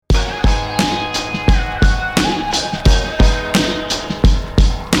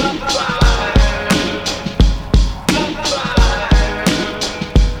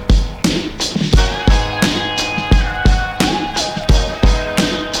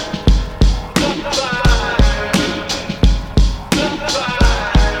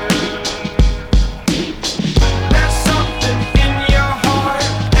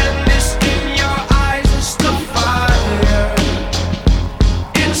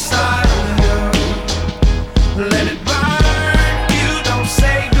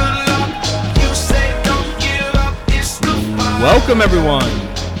Welcome, everyone,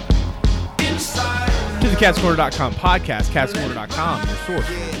 to the CavsCorner.com podcast, CavsCorner.com, your source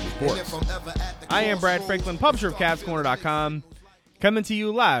for sports. I am Brad Franklin, publisher of CavsCorner.com, coming to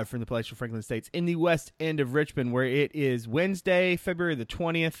you live from the palatial Franklin Estates in the west end of Richmond, where it is Wednesday, February the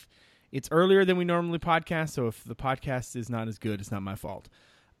 20th. It's earlier than we normally podcast, so if the podcast is not as good, it's not my fault.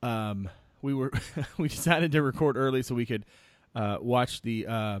 We decided to record early so we could watch the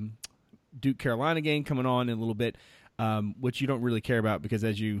Duke-Carolina game coming on in a little bit, which you don't really care about because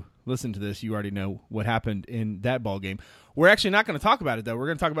as you listen to this, you already know what happened in that ball game. We're actually not going to talk about it, though. We're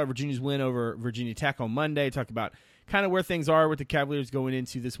going to talk about Virginia's win over Virginia Tech on Monday, talk about kind of where things are with the Cavaliers going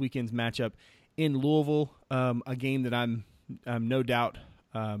into this weekend's matchup in Louisville, a game that I'm no doubt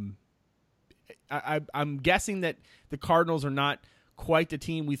I'm guessing that the Cardinals are not quite the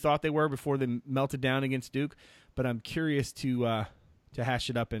team we thought they were before they melted down against Duke, but I'm curious to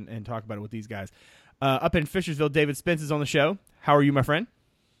hash it up and talk about it with these guys. Up in Fishersville, David Spence is on the show. How are you, my friend?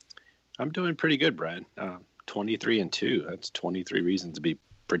 I'm doing pretty good, Brad. 23-2. That's 23 reasons to be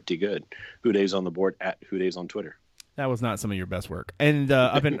pretty good. Whoday's on the board at Whoday's on Twitter. That was not some of your best work. And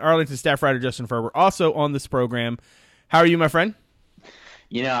up in Arlington, staff writer Justin Ferber also on this program. How are you, my friend?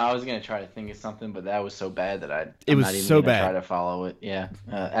 You know, I was going to try to think of something, but that was so bad that I'm not even so going to bad. try to follow it. Yeah.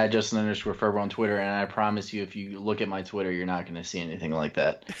 At Justin_Ferber on Twitter, and I promise you, if you look at my Twitter, you're not going to see anything like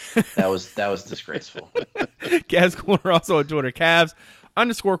that. That was disgraceful. Cavs Corner also on Twitter.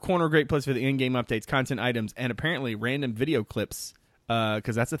 Cavs_Corner, great place for the in-game updates, content items, and apparently random video clips,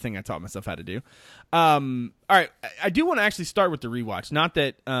 because that's the thing I taught myself how to do. All right, I do want to actually start with the rewatch. Not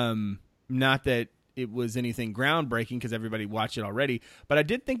that it was anything groundbreaking because everybody watched it already, but I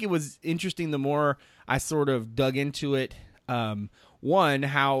did think it was interesting the more I sort of dug into it. One,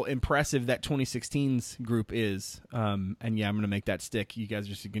 how impressive that 2016's group is. And yeah, I'm going to make that stick. You guys are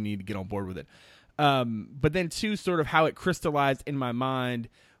just going to need to get on board with it. But then two, sort of how it crystallized in my mind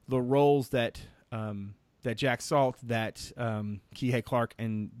the roles that Jack Salt, that Kihei Clark,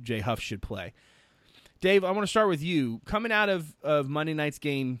 and Jay Huff should play. Dave, I want to start with you. Coming out of Monday night's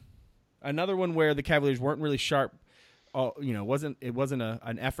game, another one where the Cavaliers weren't really sharp. It wasn't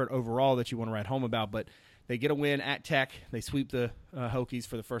an effort overall that you want to write home about, but they get a win at Tech. They sweep the Hokies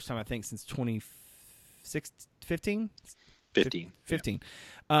for the first time, I think, since 2015? 15.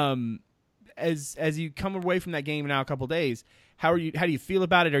 As you come away from that game now a couple days, how do you feel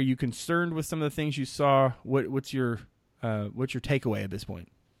about it? Are you concerned with some of the things you saw? What's your takeaway at this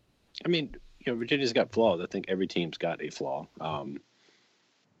point? I mean, Virginia's got flaws. I think every team's got a flaw.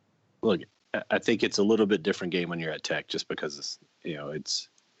 Look, I think it's a little bit different game when you're at Tech, just because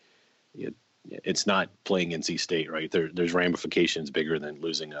it's not playing NC State, right? There's ramifications bigger than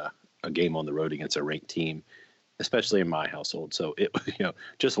losing a game on the road against a ranked team, especially in my household. So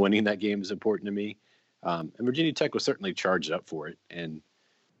just winning that game is important to me. And Virginia Tech was certainly charged up for it and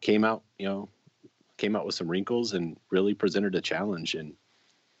came out with some wrinkles and really presented a challenge. And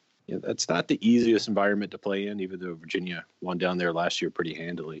that's not the easiest environment to play in, even though Virginia won down there last year pretty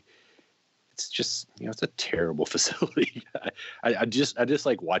handily. It's just, it's a terrible facility. I just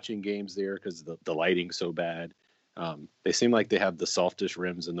like watching games there because the lighting's so bad. They seem like they have the softest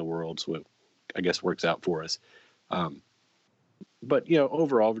rims in the world, so it, I guess, works out for us. But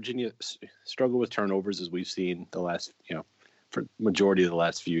overall, Virginia struggled with turnovers, as we've seen the last, for majority of the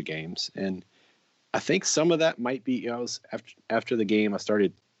last few games. And I think some of that might be, after the game, I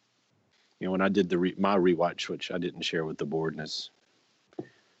started, when I did my rewatch, which I didn't share with the board, and it's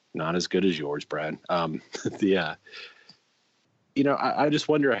not as good as yours, Brad. I just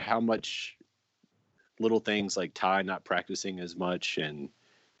wonder how much little things like Ty not practicing as much and,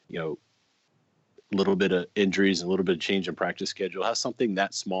 a little bit of injuries and a little bit of change in practice schedule, how something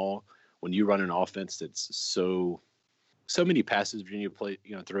that small, when you run an offense that's so many passes Virginia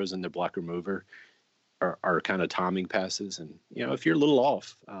throws in their block remover are kind of timing passes. And, if you're a little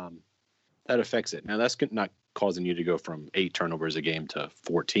off, that affects it. Now, that's not causing you to go from 8 turnovers a game to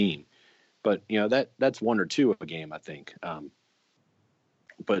 14. But, that's 1 or 2 a game, I think.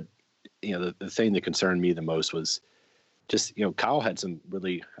 But, the thing that concerned me the most was just, Kyle had some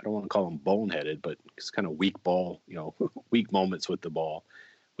really, I don't want to call him boneheaded, but it's kind of weak moments with the ball,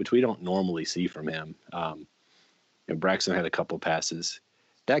 which we don't normally see from him. Braxton had a couple passes.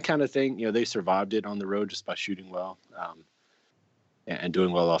 That kind of thing, they survived it on the road just by shooting well. And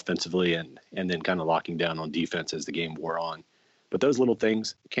doing well offensively and then kind of locking down on defense as the game wore on. But those little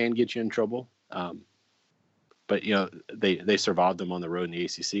things can get you in trouble. But, they survived them on the road in the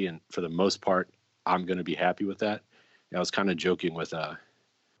ACC. And for the most part, I'm going to be happy with that. I was kind of joking with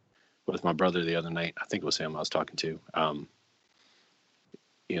my brother the other night. I think it was him I was talking to.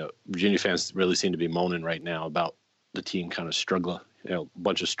 Virginia fans really seem to be moaning right now about the team kind of struggle, a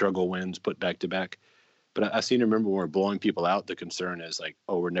bunch of struggle wins put back to back. But I seem to remember when we're blowing people out, the concern is like,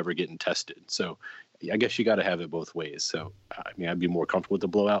 oh, we're never getting tested. So I guess you got to have it both ways. So, I mean, I'd be more comfortable with the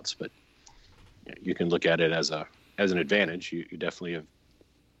blowouts, but you can look at it as an advantage. You definitely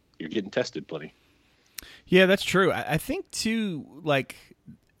you're getting tested plenty. Yeah, that's true. I think too, like,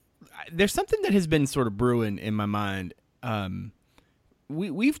 there's something that has been sort of brewing in my mind.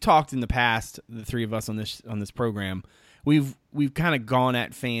 We've talked in the past, the three of us on this program. We've kind of gone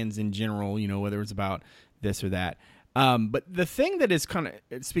at fans in general, whether it's about this or that. But the thing that is kind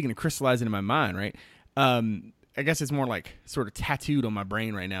of, speaking of crystallizing in my mind, right? I guess it's more like sort of tattooed on my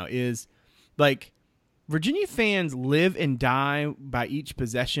brain right now is like Virginia fans live and die by each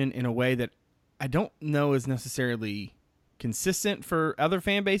possession in a way that I don't know is necessarily consistent for other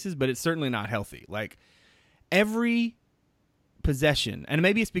fan bases, but it's certainly not healthy. Like every possession, and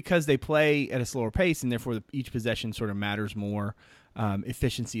maybe it's because they play at a slower pace and therefore each possession sort of matters more.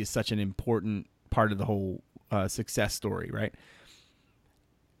 Efficiency is such an important part of the whole success story, right?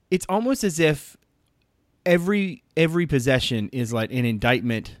 It's almost as if every possession is like an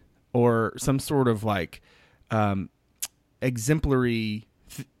indictment or some sort of like exemplary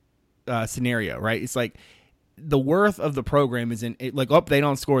scenario, right? It's like the worth of the program is in it, like, oh, they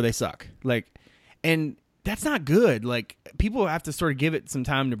don't score, they suck. Like, and that's not good. Like, people have to sort of give it some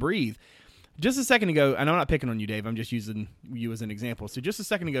time to breathe. Just a second ago, and I'm not picking on you, Dave, I'm just using you as an example. So just a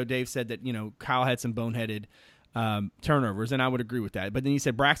second ago, Dave said that, Kyle had some boneheaded turnovers, and I would agree with that. But then he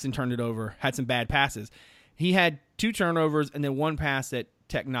said Braxton turned it over, had some bad passes. He had 2 turnovers and then 1 pass that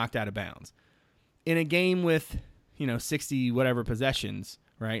Tech knocked out of bounds. In a game with, 60 whatever possessions,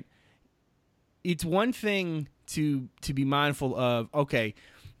 right? It's one thing to be mindful of, okay,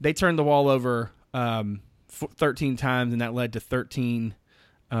 they turned the ball over 13 times, and that led to 13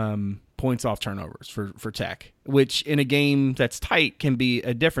 points off turnovers for Tech, which in a game that's tight can be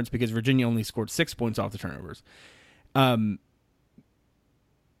a difference because Virginia only scored 6 points off the turnovers.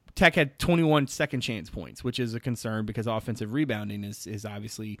 Tech had 21 second chance points, which is a concern because offensive rebounding is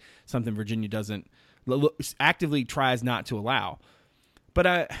obviously something Virginia actively tries not to allow. But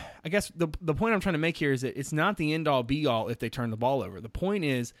I guess the point I'm trying to make here is that it's not the end-all, be-all if they turn the ball over. The point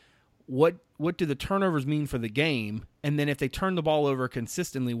is, what do the turnovers mean for the game? And then if they turn the ball over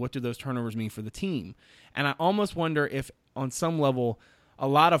consistently, what do those turnovers mean for the team? And I almost wonder if, on some level, a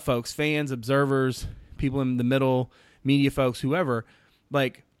lot of folks, fans, observers, people in the middle, media folks, whoever,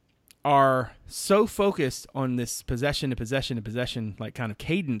 like, are so focused on this possession to possession to possession, like, kind of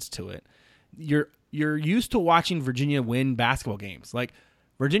cadence to it. You're used to watching Virginia win basketball games. Like,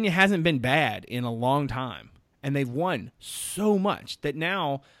 Virginia hasn't been bad in a long time, and they've won so much that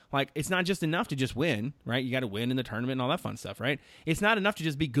now, like, it's not just enough to just win, right? You got to win in the tournament and all that fun stuff, right? It's not enough to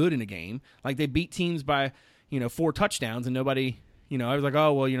just be good in a game. Like, they beat teams by, 4 touchdowns, and nobody, I was like,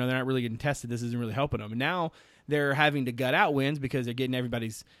 oh, well, they're not really getting tested. This isn't really helping them. And now they're having to gut out wins because they're getting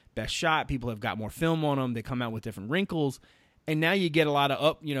everybody's best shot. People have got more film on them. They come out with different wrinkles. And now you get a lot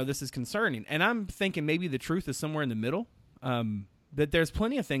of, this is concerning. And I'm thinking maybe the truth is somewhere in the middle, that there's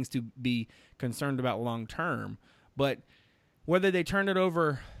plenty of things to be concerned about long term. But whether they turn it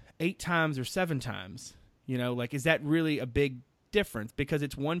over 8 times or 7 times, is that really a big difference? Because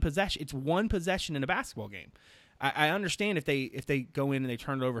it's one possession. It's one possession in a basketball game. I understand if they go in and they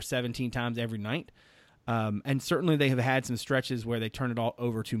turn it over 17 times every night. And certainly they have had some stretches where they turn it all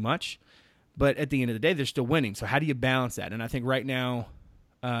over too much. But at the end of the day, they're still winning. So how do you balance that? And I think right now,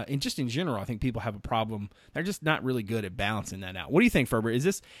 and just in general, I think people have a problem. They're just not really good at balancing that out. What do you think, Ferber?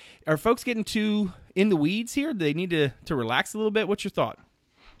 Are folks getting too in the weeds here? Do they need to relax a little bit? What's your thought?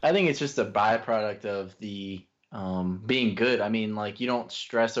 I think it's just a byproduct of the being good. I mean, like, you don't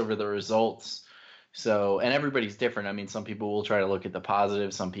stress over the results. So, and everybody's different. I mean, some people will try to look at the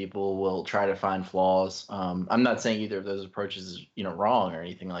positives. Some people will try to find flaws. I'm not saying either of those approaches is, wrong or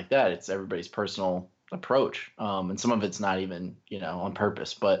anything like that. It's everybody's personal approach. And some of it's not even, on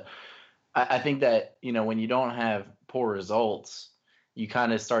purpose. But I think that, when you don't have poor results, you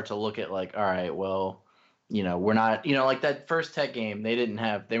kind of start to look at like, all right, well, we're not, like that first Tech game,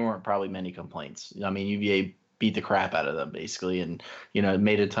 they weren't probably many complaints. I mean, UVA beat the crap out of them basically, and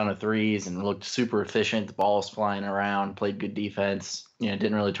made a ton of threes and looked super efficient. The ball was flying around, played good defense,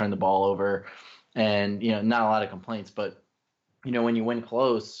 didn't really turn the ball over, and not a lot of complaints. But when you win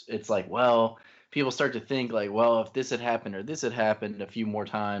close, it's like, well, people start to think like, well, if this had happened or this had happened a few more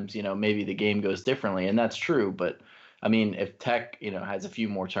times, maybe the game goes differently, and that's true. But I mean, if Tech has a few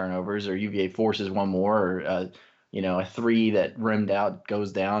more turnovers, or UVA forces one more, or a 3 that rimmed out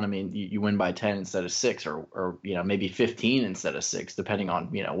goes down, I mean, you win by 10 instead of 6, or maybe 15 instead of 6, depending on,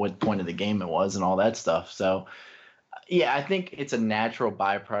 what point of the game it was and all that stuff. So Yeah, I think it's a natural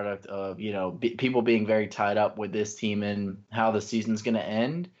byproduct of, people being very tied up with this team and how the season's going to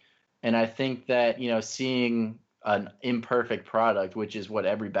end. And I think that, seeing an imperfect product, which is what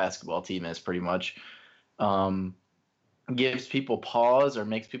every basketball team is pretty much, um, gives people pause or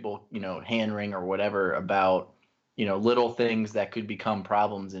makes people, hand wring or whatever about, little things that could become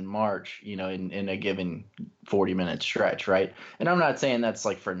problems in March, in a given 40-minute stretch, right? And I'm not saying that's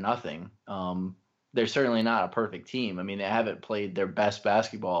like for nothing. They're certainly not a perfect team. I mean, they haven't played their best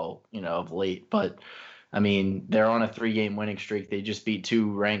basketball, of late, but I mean, they're on a 3-game winning streak. They just beat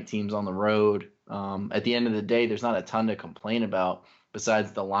 2 ranked teams on the road. At the end of the day, there's not a ton to complain about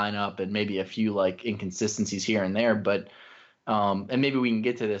besides the lineup and maybe a few like inconsistencies here and there. But and maybe we can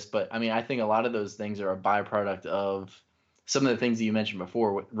get to this, but I mean, I think a lot of those things are a byproduct of some of the things that you mentioned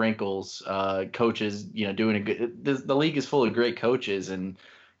before with wrinkles, coaches, doing a good. The league is full of great coaches, and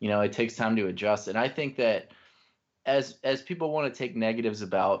it takes time to adjust. And I think that as people want to take negatives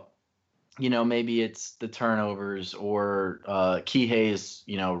about, maybe it's the turnovers or Kihei's,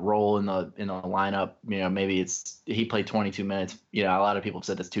 role in the lineup. Maybe it's he played 22 minutes. A lot of people have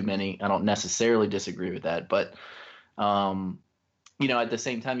said that's too many. I don't necessarily disagree with that, but at the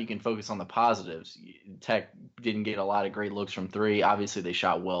same time, you can focus on the positives. Tech didn't get a lot of great looks from 3. Obviously, they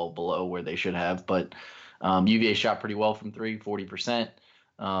shot well below where they should have, but UVA shot pretty well from 3, 40%.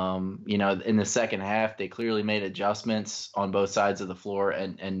 In the second half, they clearly made adjustments on both sides of the floor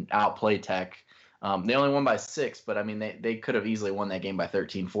and outplayed Tech. They only won by 6, but I mean, they could have easily won that game by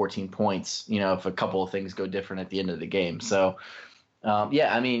 13, 14 points, if a couple of things go different at the end of the game. So,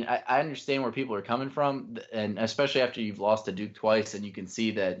 I mean, I understand where people are coming from, and especially after you've lost to Duke twice, and you can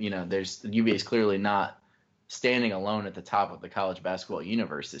see that, UVA is clearly not standing alone at the top of the college basketball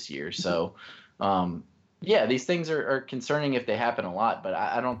universe this year. So, these things are concerning if they happen a lot, but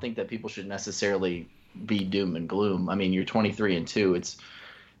I don't think that people should necessarily be doom and gloom. I mean, you're 23-2. It's,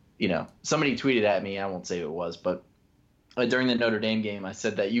 somebody tweeted at me, I won't say who it was, but during the Notre Dame game, I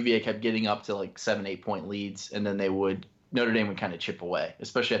said that UVA kept getting up to like 7-8 point leads, and then Notre Dame would kind of chip away,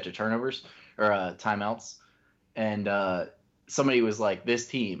 especially after turnovers or timeouts. And somebody was like, this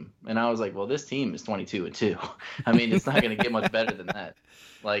team. And I was like, well, this team is 22-2. I mean, it's not going to get much better than that.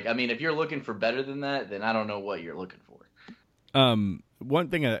 Like, I mean, if you're looking for better than that, then I don't know what you're looking for. One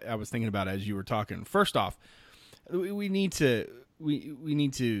thing I was thinking about as you were talking, first off, we need to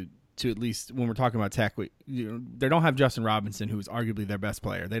at least when we're talking about Tech, they don't have Justin Robinson, who is arguably their best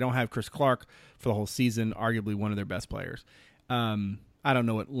player. They don't have Chris Clark for the whole season, arguably one of their best players. I don't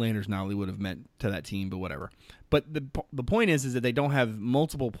know what Landers Nolley would have meant to that team, but whatever. But the point is that they don't have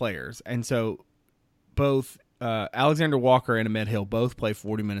multiple players, and so both Alexander Walker and Ahmed Hill both play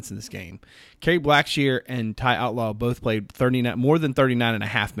 40 minutes in this game. Kerry Blackshear and Ty Outlaw both played more than 39 and a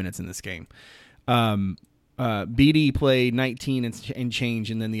half minutes in this game. BD played 19 and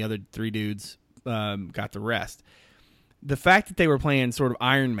change, and then the other 3 dudes got the rest. The fact that they were playing sort of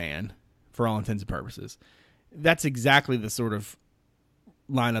Iron Man, for all intents and purposes, that's exactly the sort of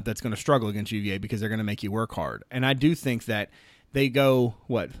lineup that's going to struggle against UVA because they're going to make you work hard. And I do think that they go,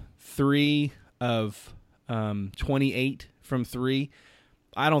 3 of 28 from 3.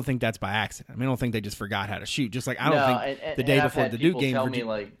 I don't think that's by accident. I mean, I don't think they just forgot how to shoot. Just like I don't think the day before the Duke game.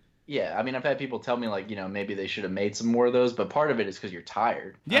 I've had people tell me maybe they should have made some more of those, but part of it is because you're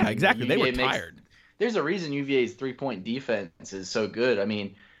tired. Yeah, exactly. They were tired. There's a reason UVA's 3-point defense is so good. I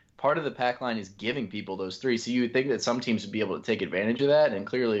mean, part of the pack line is giving people those 3, so you would think that some teams would be able to take advantage of that, and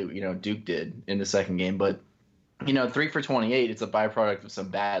clearly, Duke did in the second game. But 3 for 28, it's a byproduct of some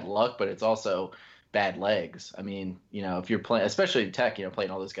bad luck, but it's also bad legs. I mean, if you're playing, especially Tech,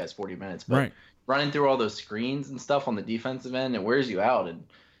 playing all those guys 40 minutes, but right. Running through all those screens and stuff on the defensive end, it wears you out, and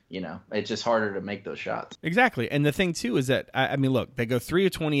it's just harder to make those shots. Exactly. And the thing, too, is that, I mean, look, they go 3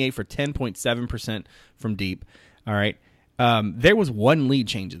 of 28 for 10.7% from deep. All right. There was 1 lead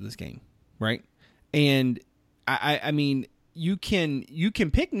change in this game, right? And, I mean, you can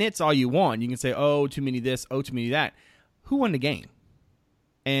pick nits all you want. You can say, oh, too many this, oh, too many that. Who won the game?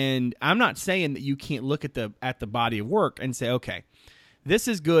 And I'm not saying that you can't look at the body of work and say, okay, this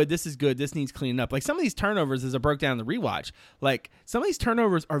is good, this needs cleaning up. Like some of these turnovers, as I broke down the rewatch, like some of these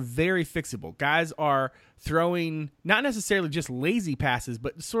turnovers are very fixable. Guys are throwing not necessarily just lazy passes,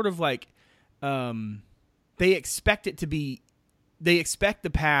 but sort of like they expect the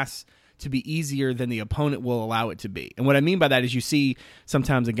pass to be easier than the opponent will allow it to be. And what I mean by that is you see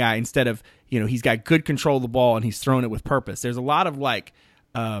sometimes a guy, instead of, he's got good control of the ball and he's throwing it with purpose. There's a lot of like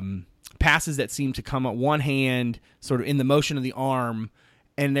passes that seem to come up one hand, sort of in the motion of the arm,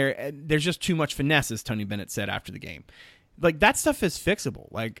 and there's just too much finesse, as Tony Bennett said after the game. Like that stuff is fixable.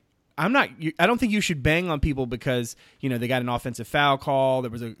 Like I don't think you should bang on people because they got an offensive foul call.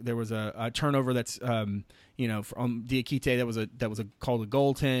 There was a turnover that's from Diakite that was called a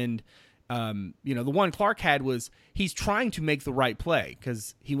goaltend. The one Clark had was he's trying to make the right play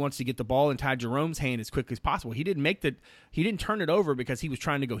because he wants to get the ball in Ty Jerome's hand as quickly as possible. He didn't turn it over because he was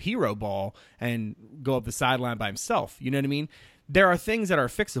trying to go hero ball and go up the sideline by himself. You know what I mean? There are things that are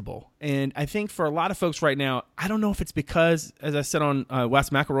fixable. And I think for a lot of folks right now, I don't know if it's because, as I said on Wes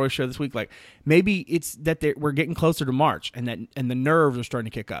McElroy's show this week, like maybe it's that we're getting closer to March and the nerves are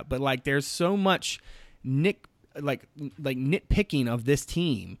starting to kick up. But like there's so much nitpicking of this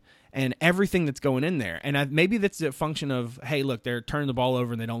team and everything that's going in there. And maybe that's a function of, hey, look, they're turning the ball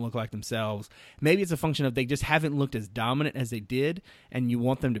over and they don't look like themselves. Maybe it's a function of they just haven't looked as dominant as they did, and you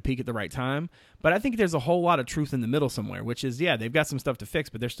want them to peak at the right time. But I think there's a whole lot of truth in the middle somewhere, which is, yeah, they've got some stuff to fix,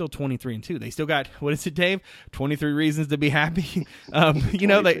 but they're still 23-2. They still got, what is it, Dave? 23 reasons to be happy. It's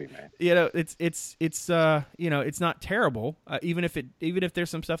not terrible, even if there's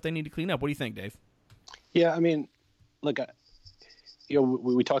some stuff they need to clean up. What do you think, Dave? Yeah, I mean, look,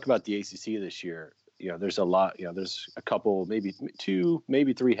 we talk about the ACC this year. There's a lot. There's a couple, maybe two,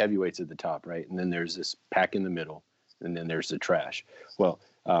 maybe three heavyweights at the top, right? And then there's this pack in the middle, and then there's the trash. Well,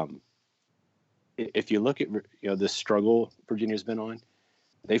 if you look at this struggle Virginia's been on,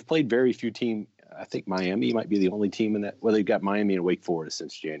 they've played very few teams. I think Miami might be the only team in that. Well, they've got Miami and Wake Forest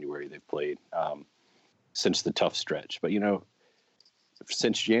since January. They've played since the tough stretch, but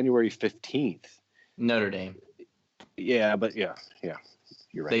since January 15th, Notre Dame. Yeah, but yeah,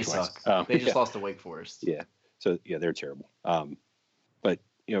 you're right. They suck. They just lost to Wake Forest. Yeah, so yeah, they're terrible. But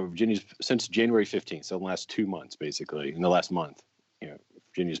Virginia's since January 15th, so the last 2 months, basically, in the last month,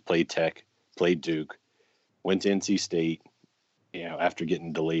 Virginia's played Tech, played Duke, went to NC State, after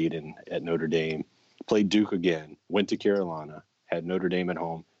getting delayed at Notre Dame, played Duke again, went to Carolina, had Notre Dame at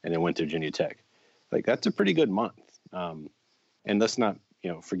home, and then went to Virginia Tech. Like that's a pretty good month. And let's not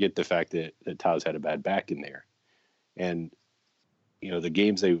forget the fact that Ty's had a bad back in there. And the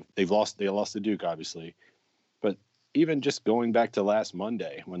games they lost to Duke, obviously, but even just going back to last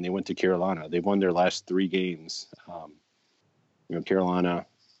Monday when they went to Carolina, they've won their last 3 games. Carolina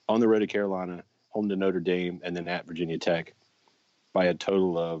on the road to Carolina, home to Notre Dame, and then at Virginia Tech by a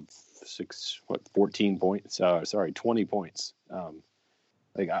total of 20 points. I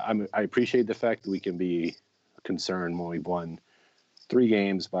appreciate the fact that we can be concerned when we've won 3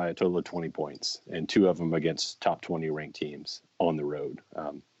 games by a total of 20 points, and 2 of them against top 20 ranked teams on the road.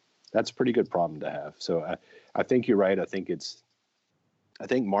 That's a pretty good problem to have. So I think you're right. I think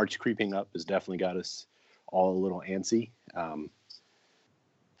March creeping up has definitely got us all a little antsy.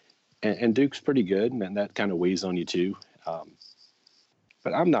 And Duke's pretty good, and that kind of weighs on you too.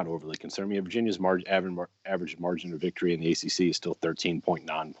 But I'm not overly concerned. Virginia's average margin of victory in the ACC is still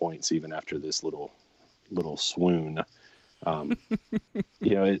 13.9 points, even after this little swoon.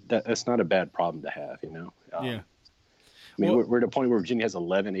 That's not a bad problem to have, Yeah. We're at a point where Virginia has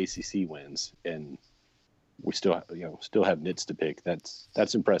 11 ACC wins, and we still have nits to pick.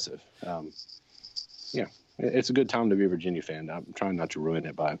 That's impressive. It's a good time to be a Virginia fan. I'm trying not to ruin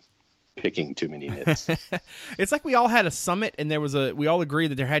it by picking too many nits. It's like we all had a summit, and we all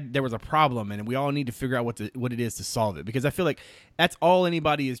agreed that there was a problem, and we all need to figure out what it is to solve it. Because I feel like that's all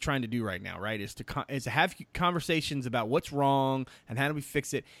anybody is trying to do right now, right? Is to have conversations about what's wrong and how do we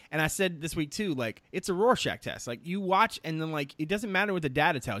fix it. And I said this week too, like it's a Rorschach test. Like you watch, and then like it doesn't matter what the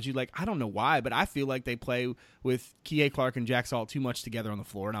data tells you. Like I don't know why, but I feel like they play with Kihei Clark and Jack Salt too much together on the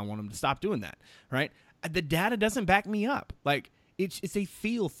floor, and I want them to stop doing that. Right? The data doesn't back me up. Like. It's a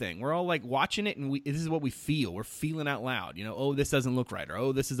feel thing. We're all like watching it, and this is what we feel. We're feeling out loud. Oh, this doesn't look right, or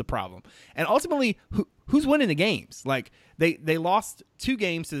oh, this is a problem. And ultimately, who's winning the games? Like they lost 2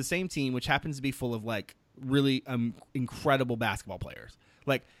 games to the same team, which happens to be full of like really incredible basketball players.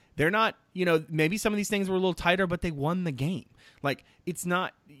 Like they're not, maybe some of these things were a little tighter, but they won the game. Like it's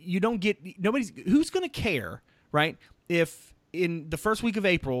not. You don't get who's going to care, right? If in the first week of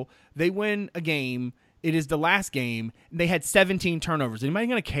April they win a game. It is the last game. They had 17 turnovers. Anybody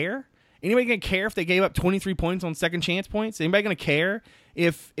going to care? Anybody going to care if they gave up 23 points on second chance points? Anybody going to care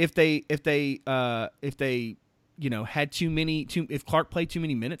if they had too many? If Clark played too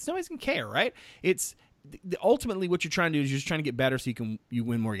many minutes? Nobody's going to care, right? It's ultimately what you're trying to do is you're just trying to get better so you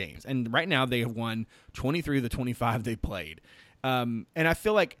win more games. And right now they have won 23 of the 25 they played. And I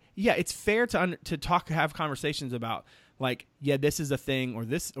feel like it's fair to have conversations about like this is a thing or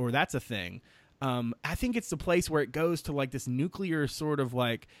this or that's a thing. I think it's the place where it goes to like this nuclear sort of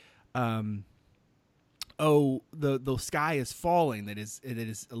like the sky is falling, it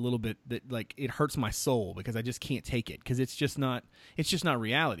is a little bit that like it hurts my soul because I just can't take it because it's just not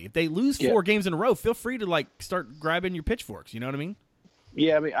reality. If they lose 4 games in a row, feel free to like start grabbing your pitchforks. You know what I mean?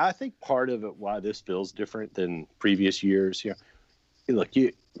 Yeah, I mean, I think part of it why this feels different than previous years. Look,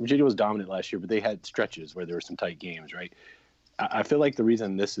 Virginia was dominant last year, but they had stretches where there were some tight games, right? I feel like the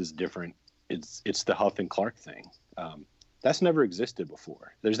reason this is different it's the Huff and Clark thing. That's never existed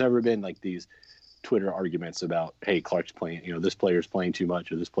before. There's never been like these Twitter arguments about, hey, Clark's playing, this player's playing too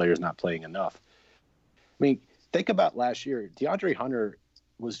much or this player's not playing enough. I mean, think about last year. DeAndre Hunter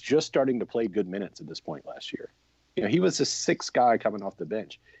was just starting to play good minutes at this point last year. He was the 6th guy coming off the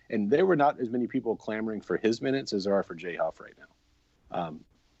bench, and there were not as many people clamoring for his minutes as there are for Jay Huff right now,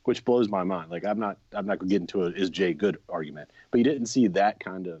 which blows my mind. Like I'm not going to get into is Jay good argument, but you didn't see that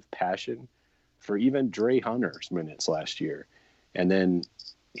kind of passion for even Dre Hunter's minutes last year, and then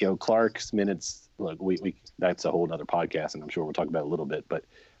Clark's minutes. Look, we that's a whole other podcast, and I'm sure we'll talk about it a little bit, but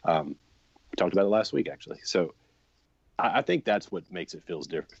we talked about it last week actually. So I think that's what makes it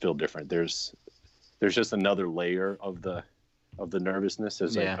feel different. There's just another layer of the nervousness.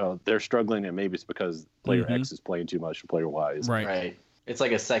 It's like, oh, they're struggling, and maybe it's because player X is playing too much, player Y is. Right. It's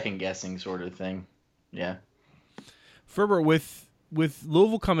like a second guessing sort of thing. Yeah. Ferber, with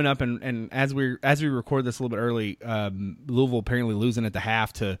Louisville coming up, and as we record this a little bit early, Louisville apparently losing at the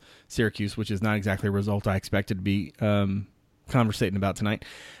half to Syracuse, which is not exactly a result I expected to be conversating about tonight.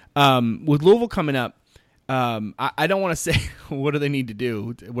 With Louisville coming up, I don't want to say what do they need to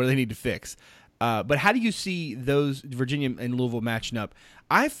do, what do they need to fix. But how do you see those Virginia and Louisville matching up?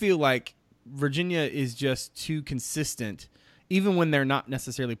 I feel like Virginia is just too consistent, even when they're not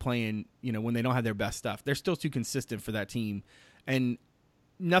necessarily playing, when they don't have their best stuff. They're still too consistent for that team. And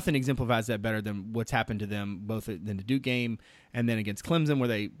nothing exemplifies that better than what's happened to them, both in the Duke game and then against Clemson, where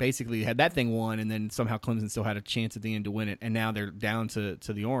they basically had that thing won, and then somehow Clemson still had a chance at the end to win it, and now they're down to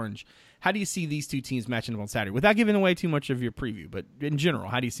the orange. How do you see these two teams matching up on Saturday? Without giving away too much of your preview, but in general,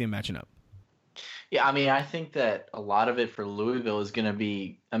 how do you see them matching up? Yeah, I mean, I think that a lot of it for Louisville is going to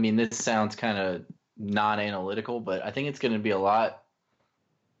be, I mean, this sounds kind of non-analytical, but I think it's going to be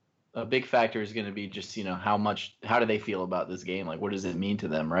a big factor is going to be just, how do they feel about this game? Like, what does it mean to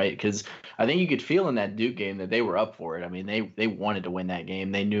them, right? Because I think you could feel in that Duke game that they were up for it. I mean, they wanted to win that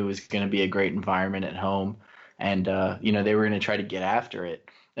game. They knew it was going to be a great environment at home, and, they were going to try to get after it.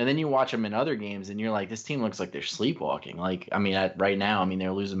 And then you watch them in other games, and you're like, this team looks like they're sleepwalking. Like, I mean, right now,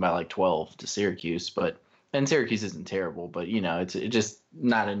 they're losing by like 12 to Syracuse, and Syracuse isn't terrible, but, it's just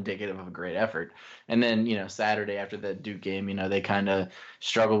not indicative of a great effort. And then, Saturday after that Duke game, they kind of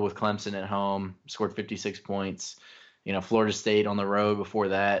struggled with Clemson at home, scored 56 points. Florida State on the road before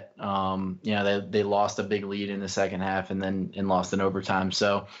that, they lost a big lead in the second half and lost in overtime.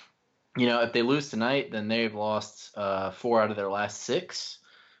 So, if they lose tonight, then they've lost 4 out of their last 6.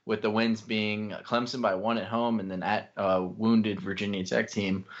 With the wins being Clemson by 1 at home and then at wounded Virginia Tech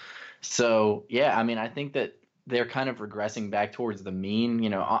team. So, yeah, I think that they're kind of regressing back towards the mean.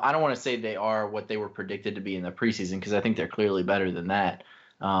 I don't want to say they are what they were predicted to be in the preseason because I think they're clearly better than that.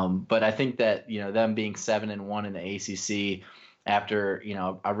 But I think that, them being 7-1 in the ACC after,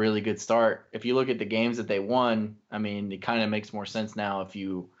 a really good start, if you look at the games that they won, it kind of makes more sense now if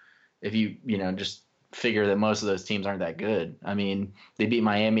you just figure that most of those teams aren't that good. They beat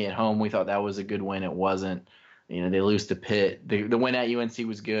Miami at home. We thought that was a good win. It wasn't. They lose to Pitt. The win at UNC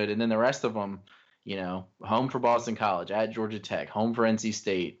was good. And then the rest of them, home for Boston College, at Georgia Tech, home for NC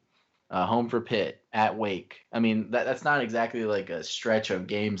State, home for Pitt, at Wake. That's not exactly like a stretch of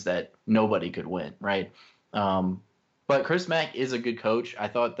games that nobody could win, right? But Chris Mack is a good coach. I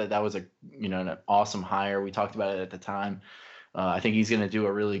thought that was an awesome hire. We talked about it at the time. I think he's going to do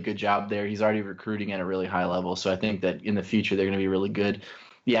a really good job there. He's already recruiting at a really high level. So I think that in the future, they're going to be really good.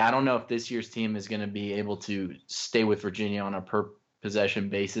 Yeah, I don't know if this year's team is going to be able to stay with Virginia on a per possession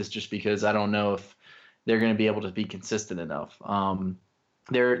basis, just because I don't know if they're going to be able to be consistent enough.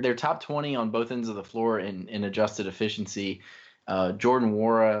 They're top 20 on both ends of the floor in adjusted efficiency. Jordan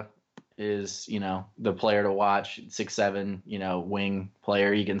Nwora is, the player to watch, 6'7", wing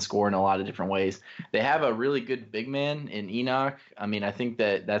player. He can score in a lot of different ways. They have a really good big man in Enoch. I think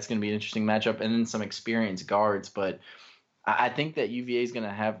that's going to be an interesting matchup, and then some experienced guards. But I think that UVA is going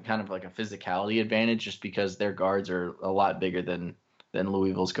to have kind of like a physicality advantage just because their guards are a lot bigger than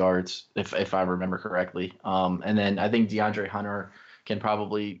Louisville's guards, if I remember correctly. And then I think DeAndre Hunter can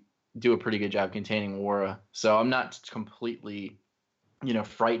probably do a pretty good job containing Nwora. So I'm not completely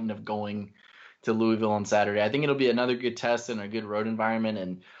frightened of going to Louisville on Saturday. I think it'll be another good test and a good road environment.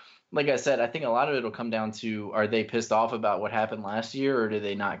 And, like I said, I think a lot of it will come down to, are they pissed off about what happened last year, or do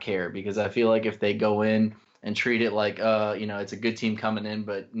they not care? Because I feel like if they go in and treat it like, it's a good team coming in,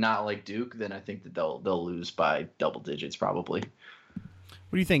 but not like Duke, then I think that they'll lose by double digits probably.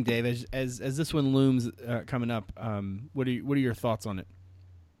 What do you think, Dave? As this one looms coming up, what are your thoughts on it?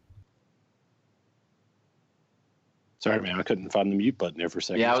 Sorry, man, I couldn't find the mute button there for a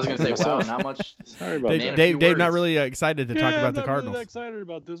second. Yeah, I was going to say, wow, not much. Sorry about that. Dave, not really excited to talk about the Cardinals. I'm not really excited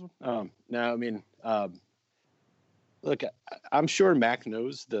about this one. No, I mean, look, I'm sure Mac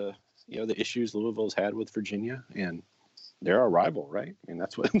knows the issues Louisville's had with Virginia, and they're our rival, right? I mean,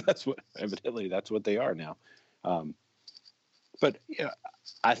 that's what evidently that's what they are now. But yeah,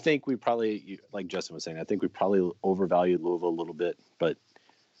 I think we probably, like Justin was saying, I think we probably overvalued Louisville a little bit, but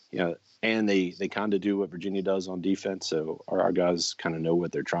and they kind of do what Virginia does on defense, so our guys kind of know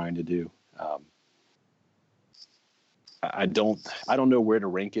what they're trying to do. I don't know where to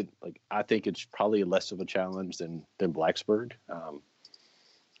rank it. Like, I think it's probably less of a challenge than Blacksburg,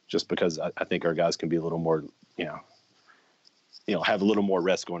 just because I think our guys can be a little more, have a little more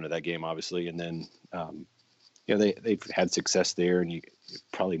rest going to that game, obviously, and then they've had success there, and you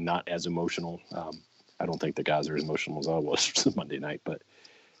probably not as emotional. I don't think the guys are as emotional as I was Monday night, but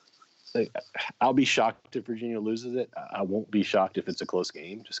I'll be shocked if Virginia loses it. I won't be shocked if it's a close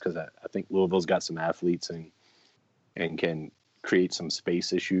game, just because I think Louisville's got some athletes and can create some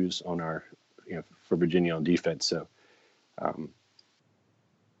space issues on for Virginia on defense. So, I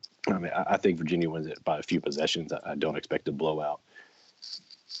think Virginia wins it by a few possessions. I don't expect a blowout.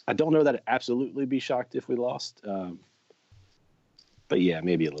 I don't know that I'd absolutely be shocked if we lost. But yeah,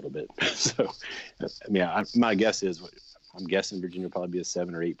 maybe a little bit. So, I mean, my guess is, I'm guessing Virginia will probably be a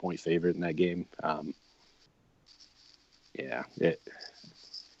 7 or 8 point favorite in that game. I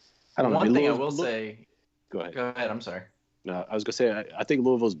don't know. One thing I will say. Go ahead. Go ahead. I'm sorry. No, I was gonna say I think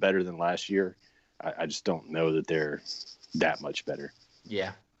Louisville's better than last year. I just don't know that they're that much better.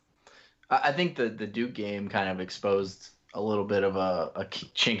 Yeah, I think the Duke game kind of exposed a little bit of a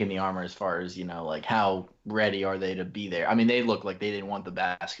chink in the armor as far as, like, how ready are they to be there. I mean, they looked like they didn't want the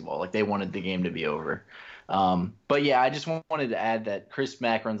basketball, like they wanted the game to be over. But yeah, I just wanted to add that Chris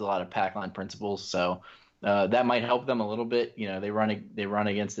Mack runs a lot of pack line principles, so that might help them a little bit. They run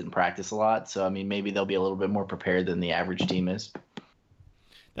against it in practice a lot, so I mean, maybe they'll be a little bit more prepared than the average team is.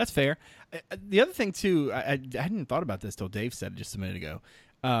 That's fair. The other thing too, I hadn't thought about this till Dave said it just a minute ago,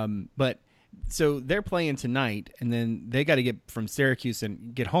 but so they're playing tonight, and then they got to get from Syracuse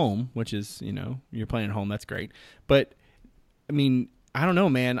and get home, which is, you're playing at home, that's great. But I mean, I don't know,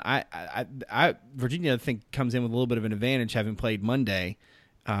 man. I Virginia, I think, comes in with a little bit of an advantage, having played Monday,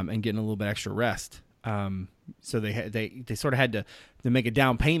 and getting a little bit extra rest. So they sort of had to make a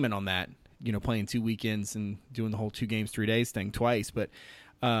down payment on that, playing 2 weekends and doing the whole 2 games 3 days thing twice. But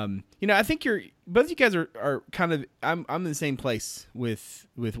I think both of you guys are kind of, I'm in the same place with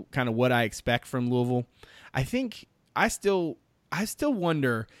kind of what I expect from Louisville. I think I still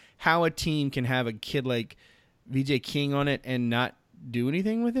wonder how a team can have a kid like VJ King on it and not do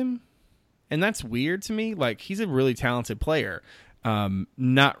anything with him. And that's weird to me. Like, he's a really talented player.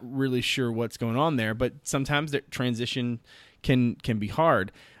 Not really sure what's going on there, but sometimes the transition can be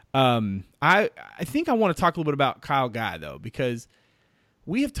hard. I think I want to talk a little bit about Kyle Guy, though, because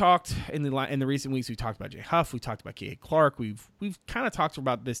we have talked in the recent weeks. We talked about Jay Huff. We talked about K.A. Clark. We've kind of talked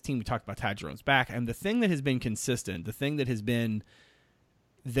about this team. We talked about Ty Jerome's back, and the thing that has been consistent, the thing that has been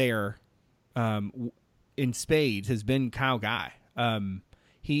there in spades, has been Kyle Guy.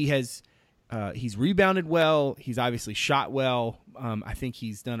 He's rebounded well. He's obviously shot well. I think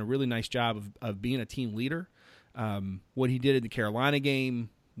he's done a really nice job of being a team leader. What he did in the Carolina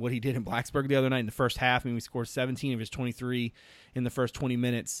game, what he did in Blacksburg the other night in the first half. I mean, we scored 17 of his 23 in the first 20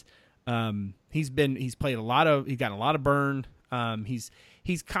 minutes. He's got a lot of burn. He's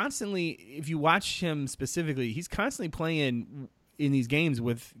constantly, if you watch him specifically, he's constantly playing in these games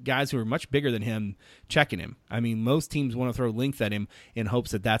with guys who are much bigger than him checking him. I mean, most teams want to throw length at him in hopes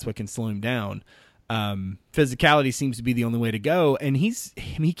that that's what can slow him down. Physicality seems to be the only way to go, and he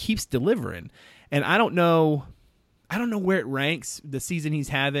keeps delivering. And I don't know where it ranks, the season he's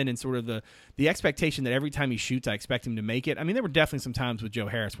having, and sort of the expectation that every time he shoots, I expect him to make it. I mean, there were definitely some times with Joe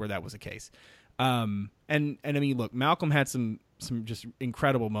Harris where that was the case. And I mean, look, Malcolm had some just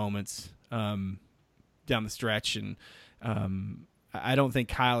incredible moments down the stretch, and I don't think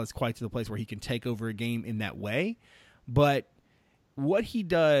Kyle is quite to the place where he can take over a game in that way. But what he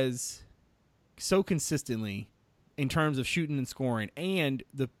does so consistently in terms of shooting and scoring, and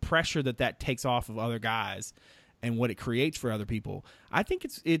the pressure that takes off of other guys, and what it creates for other people, I think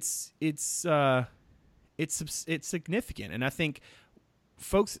it's significant. And I think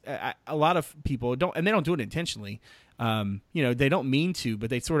folks, a lot of people don't, and they don't do it intentionally. They don't mean to, but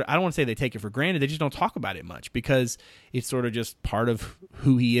they sort of, I don't want to say they take it for granted. They just don't talk about it much because it's sort of just part of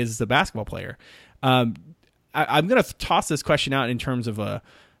who he is as a basketball player. I'm going to toss this question out in terms of a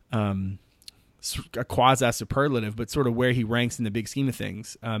quasi superlative, but sort of where he ranks in the big scheme of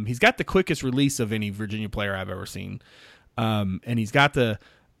things. He's got the quickest release of any Virginia player I've ever seen. And he's got the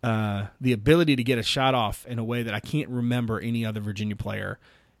ability to get a shot off in a way that I can't remember any other Virginia player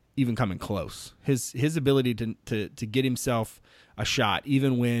even coming close. His ability to get himself a shot,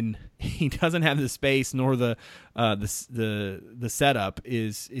 even when he doesn't have the space nor the setup,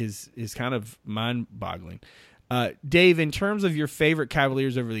 is kind of mind-boggling. Dave, in terms of your favorite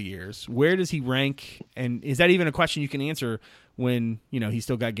Cavaliers over the years, where does he rank? And is that even a question you can answer when he's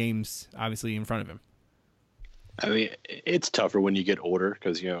still got games obviously in front of him? I mean, it's tougher when you get older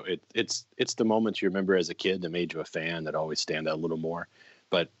because it's the moments you remember as a kid that made you a fan that always stand out a little more.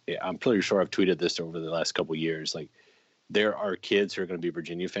 But I'm pretty sure I've tweeted this over the last couple of years. Like, there are kids who are going to be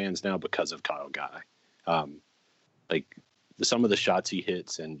Virginia fans now because of Kyle Guy. Like some of the shots he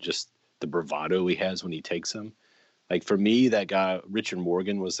hits and just the bravado he has when he takes them. Like for me, that guy Richard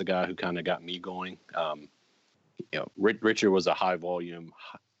Morgan was the guy who kind of got me going. Richard was a high volume,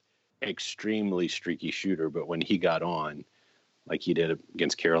 extremely streaky shooter, but when he got on, like he did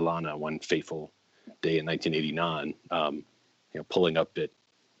against Carolina one fateful day in 1989, pulling up at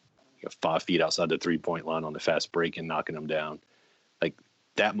 5 feet outside the 3-point line on the fast break and knocking them down, like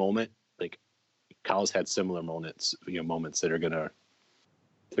that moment, like Kyle's had similar moments that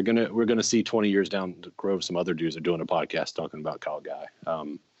we're gonna see 20 years down the road. Some other dudes are doing a podcast talking about Kyle Guy.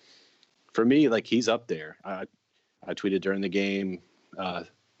 For me, like he's up there. I tweeted during the game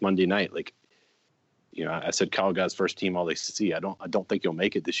Monday night, like, I said Kyle Guy's first team All ACC. I don't think he'll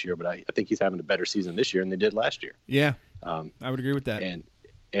make it this year, but I think he's having a better season this year than they did last year. Yeah, I would agree with that.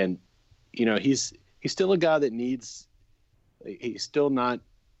 And he's still a guy that needs. He's still not.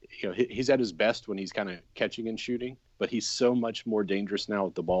 He's at his best when he's kind of catching and shooting, but he's so much more dangerous now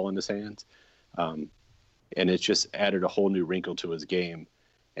with the ball in his hands, and it's just added a whole new wrinkle to his game.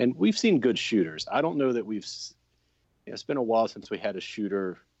 And we've seen good shooters. I don't know that it's been a while since we had a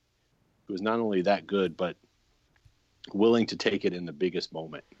shooter who was not only that good, but willing to take it in the biggest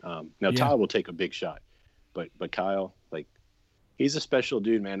moment. Ty will take a big shot, but Kyle, like, he's a special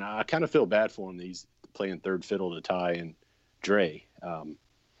dude, man. I kind of feel bad for him that he's playing third fiddle to Ty and Dre.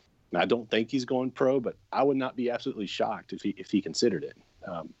 I don't think he's going pro, but I would not be absolutely shocked if he considered it.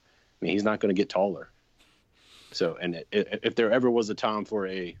 He's not going to get taller. So, and if there ever was a time for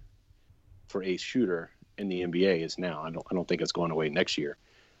a shooter in the NBA, it's now. I don't think it's going away next year.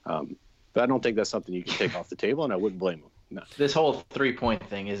 But I don't think that's something you can take off the table, and I wouldn't blame him. No. This whole 3-point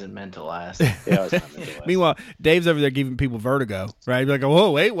thing isn't meant to last. Yeah, it's not meant to last. Meanwhile, Dave's over there giving people vertigo, right? Like,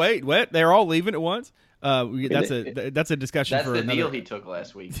 whoa, wait, what? They're all leaving at once. That's a discussion. That's for the another deal he took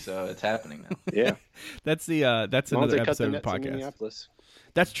last week, so it's happening now. Yeah, that's another episode of the podcast.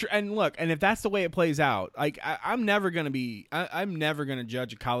 That's true. And look, and if that's the way it plays out, like I'm never gonna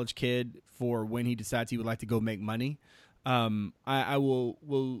judge a college kid for when he decides he would like to go make money. I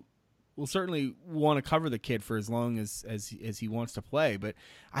will certainly want to cover the kid for as long as he wants to play. But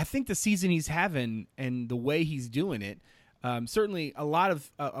I think the season he's having and the way he's doing it, certainly a lot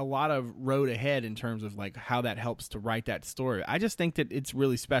of road ahead in terms of like how that helps to write that story. I just think that it's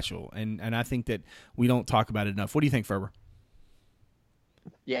really special, and I think that we don't talk about it enough. What do you think, Ferber?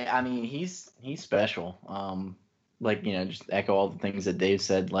 Yeah, I mean, he's special. Just echo all the things that Dave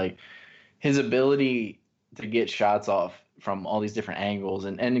said. Like his ability to get shots off from all these different angles,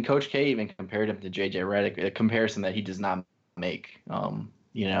 and Coach K even compared him to JJ Redick, a comparison that he does not make. And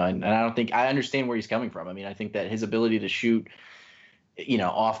I don't think I understand where he's coming from. I mean, I think that his ability to shoot,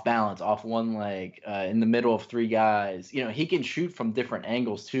 off balance, off one leg, in the middle of three guys, he can shoot from different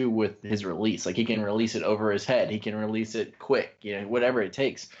angles too with his release. Like he can release it over his head. He can release it quick, whatever it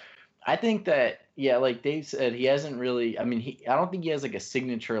takes. I think that, like Dave said, he hasn't really, I don't think he has like a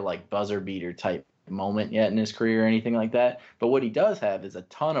signature, like buzzer beater type moment yet in his career or anything like that. But what he does have is a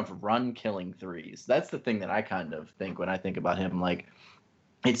ton of run killing threes. That's the thing that I kind of think when I think about him. Like,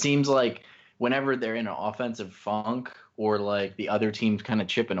 it seems like whenever they're in an offensive funk or like the other team's kind of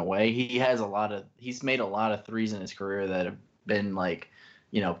chipping away, he's made a lot of threes in his career that have been like,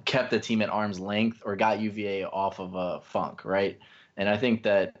 kept the team at arm's length or got UVA off of a funk, right? And I think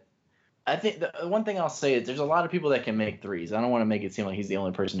the one thing I'll say is there's a lot of people that can make threes. I don't want to make it seem like he's the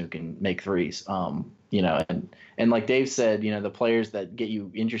only person who can make threes. And like Dave said, the players that get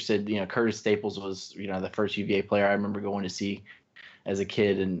you interested, Curtis Staples was, the first UVA player I remember going to see as a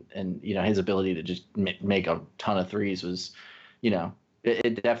kid, and his ability to just make a ton of threes was,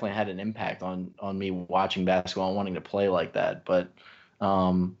 it definitely had an impact on me watching basketball and wanting to play like that. But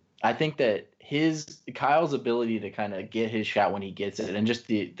I think that Kyle's ability to kind of get his shot when he gets it, and just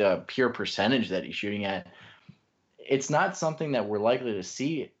the pure percentage that he's shooting at, it's not something that we're likely to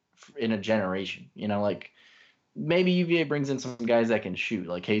see in a generation. You know, like maybe UVA brings in some guys that can shoot,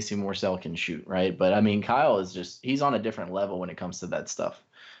 like Casey Morsell can shoot, right? But I mean, Kyle is he's on a different level when it comes to that stuff.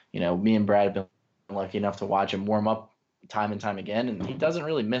 You know, me and Brad have been lucky enough to watch him warm up time and time again, and he doesn't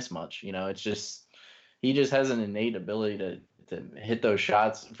really miss much. You know, it's just he just has an innate ability to hit those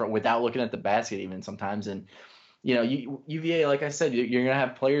shots without looking at the basket even sometimes. And you know, UVA, like I said, you're gonna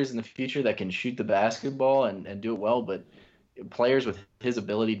have players in the future that can shoot the basketball and do it well, but players with his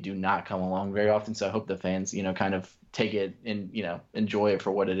ability do not come along very often. So I hope the fans, you know, kind of take it and, you know, enjoy it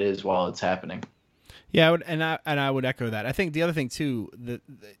for what it is while it's happening. Yeah, I would echo that. I think the other thing too,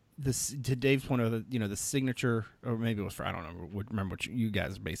 to Dave's point of the signature, or maybe it was for, I don't know, remember what you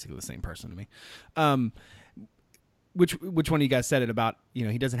guys are basically the same person to me. Which one of you guys said it about, you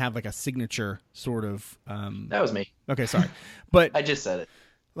know, he doesn't have like a signature sort of. That was me. Okay, sorry, but I just said it.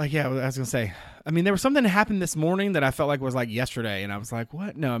 Like, yeah, I was gonna say. I mean, there was something that happened this morning that I felt like was like yesterday, and I was like,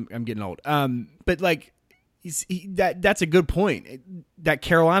 "What? No, I'm getting old." But like, that's a good point. That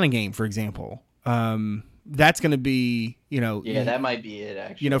Carolina game, for example, that's gonna be, you know, yeah, that might be it.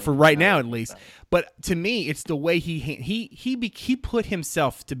 Actually, you know, for right now at least. But to me, it's the way he put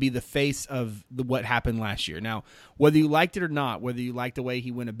himself to be the face of what happened last year. Now, whether you liked it or not, whether you liked the way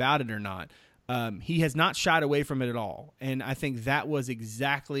he went about it or not. He has not shied away from it at all. And I think that was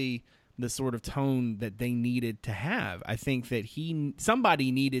exactly the sort of tone that they needed to have. I think that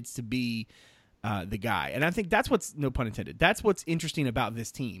somebody needed to be the guy. And I think that's what's, no pun intended, that's what's interesting about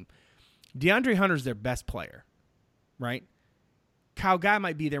this team. DeAndre Hunter's their best player, right? Kyle Guy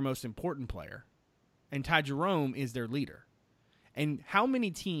might be their most important player. And Ty Jerome is their leader. And how many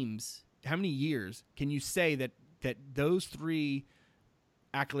years can you say that those three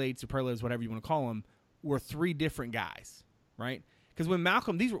accolades, superlatives, whatever you want to call them, were three different guys, right? Because when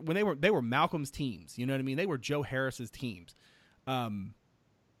they were Malcolm's teams, you know what I mean? They were Joe Harris's teams.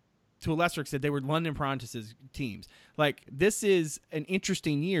 To a lesser extent, they were London Prentice's teams. Like, this is an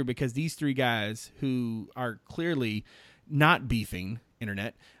interesting year because these three guys who are clearly not beefing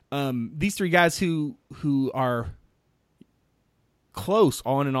internet, these three guys who are close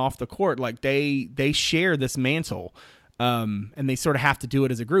on and off the court, like they share this mantle. And they sort of have to do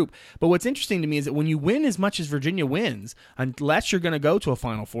it as a group. But what's interesting to me is that when you win as much as Virginia wins, unless you're going to go to a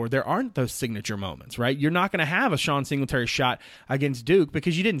Final Four, there aren't those signature moments, right? You're not going to have a Sean Singletary shot against Duke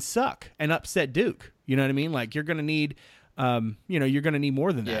because you didn't suck and upset Duke. You know what I mean? Like, you're going to need, you're going to need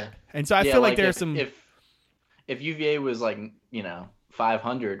more than that. And so I feel like there's some. If UVA was like,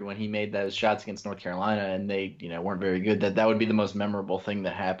 500 when he made those shots against North Carolina and they, weren't very good, that would be the most memorable thing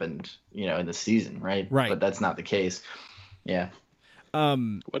that happened, in the season, right? Right. But that's not the case. Yeah.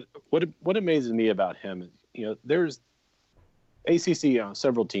 What amazes me about him is, there's ACC,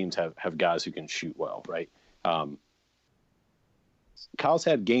 several teams have guys who can shoot well, right? Kyle's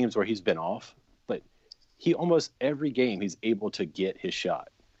had games where he's been off, but he almost every game he's able to get his shot.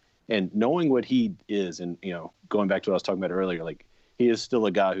 And knowing what he is, and going back to what I was talking about earlier, like, he is still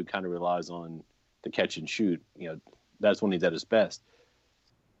a guy who kind of relies on the catch and shoot. That's when he's at his best.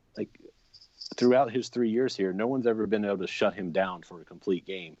 Like, throughout his 3 years here, no one's ever been able to shut him down for a complete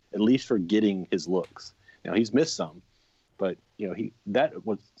game, at least for getting his looks. He's missed some, but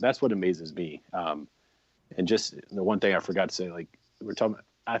that's what amazes me. And just the one thing I forgot to say, like, we're talking,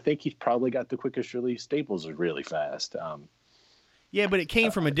 I think he's probably got the quickest release. Staples is really fast. Yeah, but it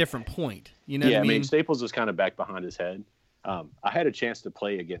came from a different point. You know what I mean? Staples was kind of back behind his head. I had a chance to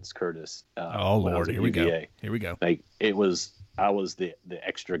play against Curtis. Oh Lord, here we go. Here we go. Like, I was the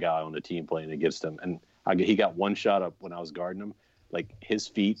extra guy on the team playing against him, and he got one shot up when I was guarding him. Like, his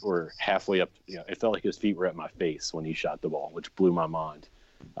feet were halfway up. It felt like his feet were at my face when he shot the ball, which blew my mind.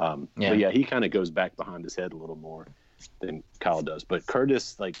 But yeah, he kind of goes back behind his head a little more than Kyle does. But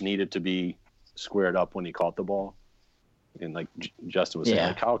Curtis, like, needed to be squared up when he caught the ball. And like Justin was saying,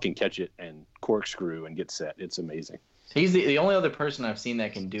 like, Kyle can catch it and corkscrew and get set. It's amazing. He's the only other person I've seen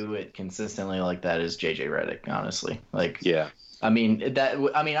that can do it consistently like that is JJ Redick, honestly. Like, yeah. I mean,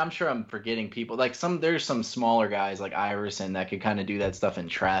 I'm sure I'm forgetting people. Like, there's some smaller guys like Iverson that could kind of do that stuff in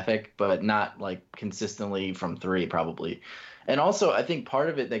traffic, but not like consistently from three, probably. And also, I think part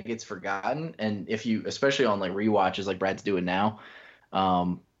of it that gets forgotten, and if you, especially on like rewatches like Brad's doing now,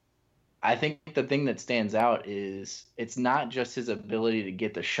 I think the thing that stands out is it's not just his ability to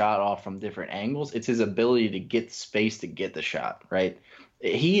get the shot off from different angles. It's his ability to get space to get the shot, right?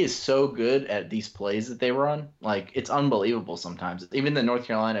 he is so good at these plays that they run. Like, it's unbelievable sometimes. Even the North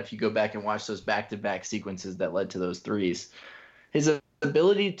Carolina, if you go back and watch those back-to-back sequences that led to those threes, his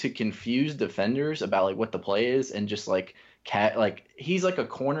ability to confuse defenders about like what the play is and just like he's like a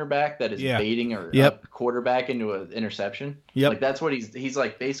cornerback that is baiting a quarterback into an interception. Like that's what he's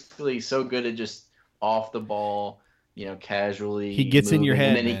like, basically so good at just off the ball, casually. He gets in your head,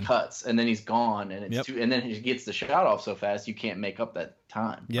 and then man. He cuts, and then he's gone, and it's and then he gets the shot off so fast you can't make up that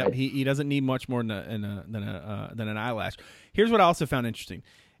time. Yep, right? He doesn't need much more than an eyelash. Here's what I also found interesting.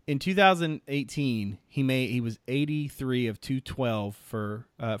 In 2018, he was 83 of 212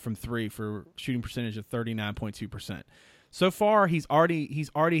 from three for shooting percentage of 39.2%. So far, he's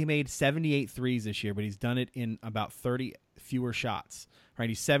already made 78 threes this year, but he's done it in about 30 fewer shots. Right,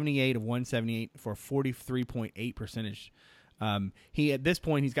 he's 78 of 178 for 43.8 percentage. He at this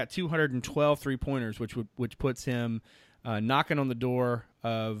point he's got 212 3-pointers, which puts him knocking on the door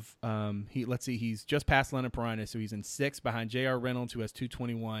of he's just past Leonard Perina, so he's in 6th behind J.R. Reynolds, who has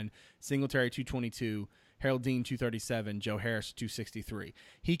 221, Singletary 222, Harold Dean 237, Joe Harris 263.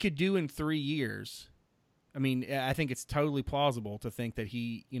 He could do in 3 years. I mean, I think it's totally plausible to think that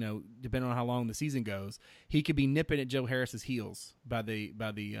he, depending on how long the season goes, he could be nipping at Joe Harris's heels by the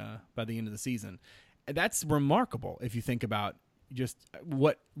end of the season. That's remarkable if you think about just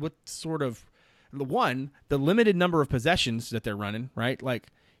what sort of the limited number of possessions that they're running, right? Like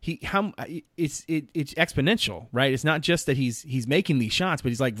it's exponential, right? It's not just that he's making these shots, but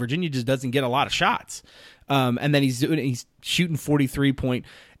he's like, Virginia just doesn't get a lot of shots. And then he's shooting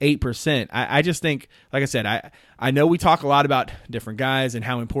 43.8%. I just think, like I said, I know we talk a lot about different guys and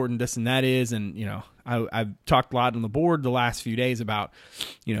how important this and that is. And, I've talked a lot on the board the last few days about,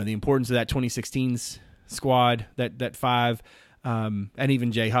 the importance of that 2016's squad, that 5, and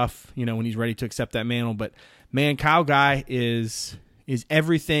even Jay Huff, when he's ready to accept that mantle. But man, Kyle Guy is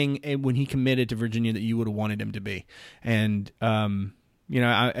everything when he committed to Virginia that you would have wanted him to be. And,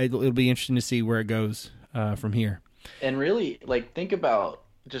 it'll be interesting to see where it goes from here. And really, think about,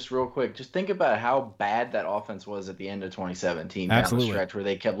 just real quick, think about how bad that offense was at the end of 2017 Absolutely. Down the stretch where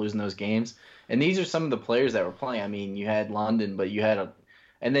they kept losing those games. And these are some of the players that were playing. I mean, you had London, but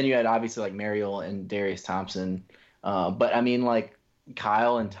and then you had obviously like Mariel and Darius Thompson. But I mean, like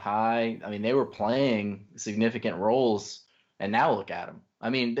Kyle and Ty, I mean, they were playing significant roles. And now look at them.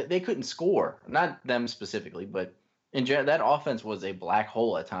 I mean, they couldn't score. Not them specifically, but in general, that offense was a black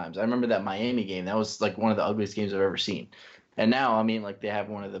hole at times. I remember that Miami game. That was like one of the ugliest games I've ever seen. And now, I mean, they have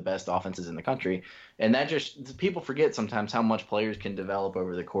one of the best offenses in the country. And that just, people forget sometimes how much players can develop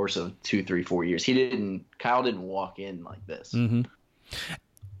over the course of 2, 3, 4 years. Kyle didn't walk in like this. Mm-hmm.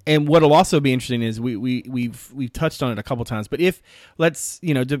 And what'll also be interesting is we've touched on it a couple times, but if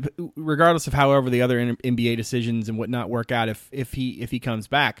regardless of however the other NBA decisions and whatnot work out, if he comes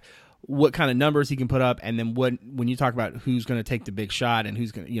back, what kind of numbers he can put up, and then when you talk about who's going to take the big shot and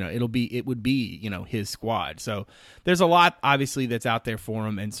who's going to, it would be his squad. So there's a lot obviously that's out there for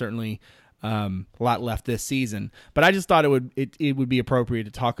him, and certainly a lot left this season. But I just thought it would be appropriate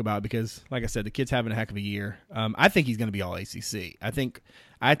to talk about because, like I said, the kid's having a heck of a year. I think he's going to be all ACC. I think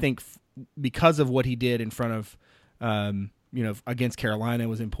because of what he did in front of, against Carolina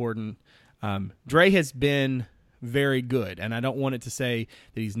was important. Dre has been very good, and I don't want it to say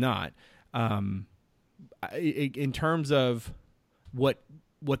that he's not. In terms of what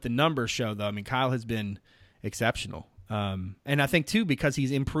the numbers show, though, I mean, Kyle has been exceptional. And I think too because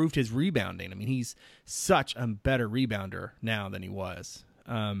he's improved his rebounding. I mean, he's such a better rebounder now than he was.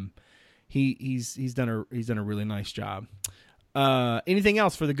 He's done a really nice job. Anything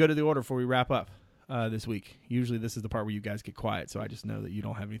else for the good of the order before we wrap up this week? Usually this is the part where you guys get quiet, so I just know that you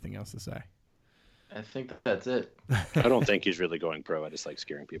don't have anything else to say. I think that's it. I don't think he's really going pro. I just like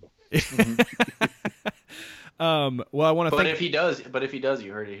scaring people. Well, I want to. But if he does,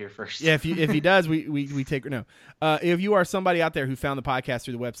 you heard it here first. Yeah, if he does, we take no. If you are somebody out there who found the podcast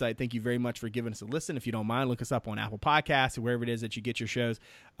through the website, thank you very much for giving us a listen. If you don't mind, look us up on Apple Podcasts or wherever it is that you get your shows.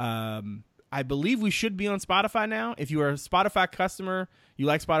 I believe we should be on Spotify now. If you are a Spotify customer, you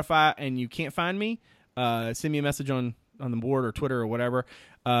like Spotify, and you can't find me, send me a message on the board or Twitter or whatever,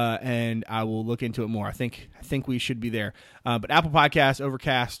 and I will look into it more. I think we should be there. But Apple Podcasts,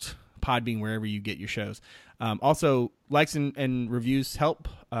 Overcast, Podbean, wherever you get your shows. Also, likes and reviews help.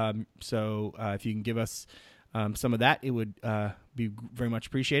 So if you can give us some of that, it would be very much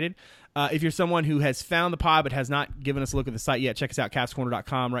appreciated. If you're someone who has found the pod but has not given us a look at the site yet, check us out,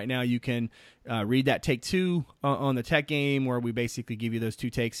 CavsCorner.com. Right now you can read that take 2 on the tech game, where we basically give you those 2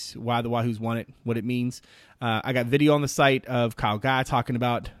 takes, why the Wahoos won it, what it means. I got video on the site of Kyle Guy talking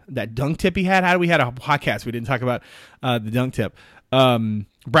about that dunk tip he had. We had a podcast, we didn't talk about the dunk tip.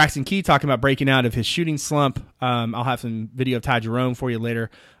 Braxton Key talking about breaking out of his shooting slump. I'll have some video of Ty Jerome for you later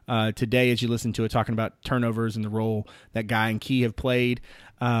today as you listen to it, talking about turnovers and the role that Guy and Key have played.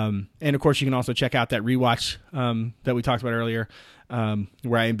 And of course, you can also check out that rewatch that we talked about earlier,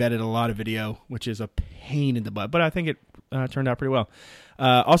 where I embedded a lot of video, which is a pain in the butt, but I think it turned out pretty well.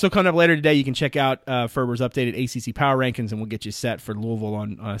 Also coming up later today, you can check out Ferber's updated ACC Power Rankings, and we'll get you set for Louisville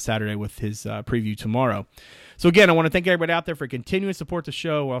on Saturday with his preview tomorrow. So again, I want to thank everybody out there for continuing to support the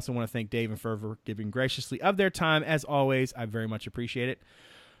show. I also want to thank Dave and Ferber giving graciously of their time. As always, I very much appreciate it.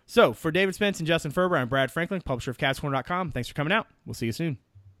 So for David Spence and Justin Ferber, I'm Brad Franklin, publisher of CavsCorner.com. Thanks for coming out. We'll see you soon.